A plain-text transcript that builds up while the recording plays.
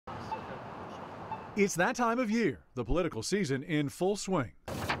It's that time of year, the political season in full swing.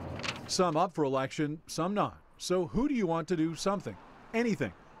 Some up for election, some not. So who do you want to do something,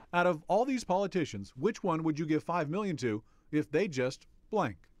 anything? Out of all these politicians, which one would you give $5 million to if they just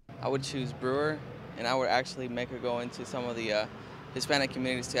blank? I would choose Brewer, and I would actually make her go into some of the Hispanic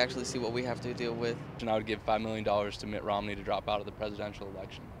communities to actually see what we have to deal with. And I would give $5 million to Mitt Romney to drop out of the presidential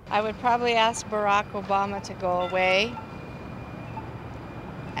election. I would probably ask Barack Obama to go away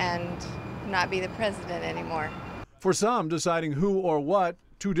and not be the president anymore. For some, deciding who or what,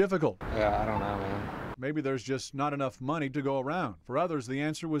 too difficult. Yeah, I don't know, man. Maybe there's just not enough money to go around. For others, the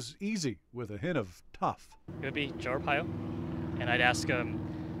answer was easy, with a hint of tough. It would be Joe Arpaio, and I'd ask him,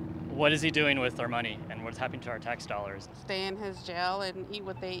 what is he doing with our money and what's happening to our tax dollars? Stay in his jail and eat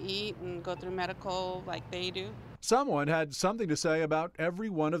what they eat and go through medical like they do. Someone had something to say about every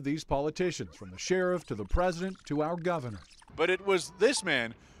one of these politicians, from the sheriff to the president to our governor. But it was this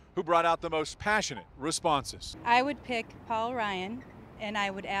man who brought out the most passionate responses. I would pick Paul Ryan, and I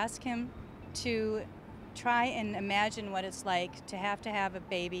would ask him to try and imagine what it's like to have a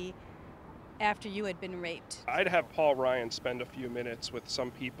baby after you had been raped. I'd have Paul Ryan spend a few minutes with some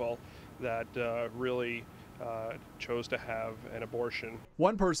people that really chose to have an abortion.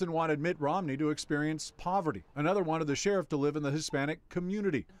 One person wanted Mitt Romney to experience poverty. Another wanted the sheriff to live in the Hispanic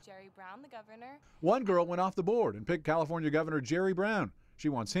community. Jerry Brown, the governor. One girl went off the board and picked California Governor Jerry Brown. She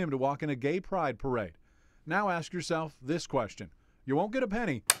wants him to walk in a gay pride parade. Now ask yourself this question. You won't get a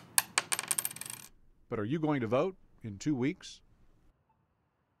penny, but are you going to vote in 2 weeks?